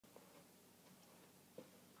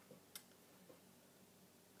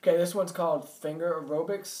Okay, this one's called finger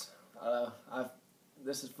aerobics.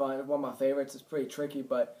 This is fun. It's one of my favorites. It's pretty tricky,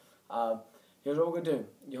 but here's what we're going to do.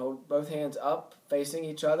 You hold both hands up facing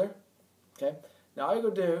each other. Okay. Now all you're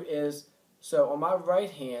going to do is, so on my right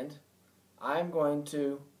hand, I'm going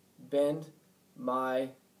to bend my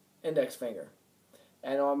index finger.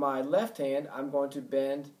 And on my left hand, I'm going to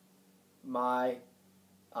bend my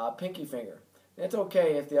pinky finger. And it's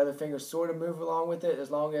okay if the other fingers sort of move along with it, as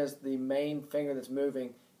long as the main finger that's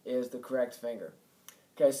moving is the correct finger.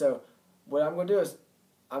 Okay, so what I'm going to do is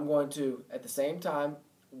I'm going to, at the same time,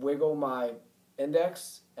 wiggle my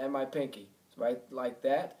index and my pinky, right, like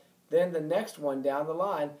that. Then the next one down the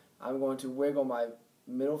line, I'm going to wiggle my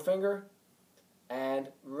middle finger and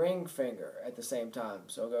ring finger at the same time.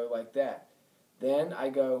 So I'll go like that. Then I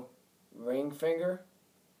go ring finger,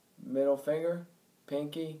 middle finger,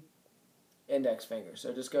 pinky, index finger. So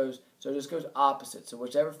it just goes opposite. So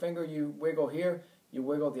whichever finger you wiggle here, you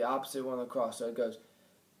wiggle the opposite one across. So it goes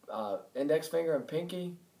index finger and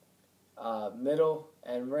pinky, middle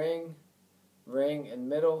and ring, ring and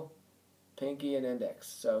middle, pinky and index.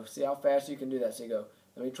 So see how fast you can do that. So you go,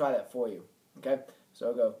 let me try that for you. Okay? So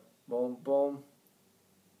I'll go boom, boom,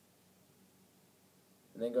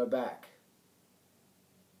 and then go back.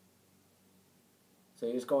 So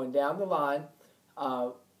you're just going down the line.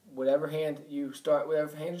 Whatever hand you start with,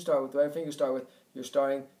 whatever finger you start with, you're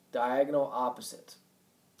starting diagonal opposite.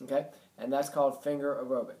 Okay? And that's called finger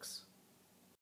aerobics.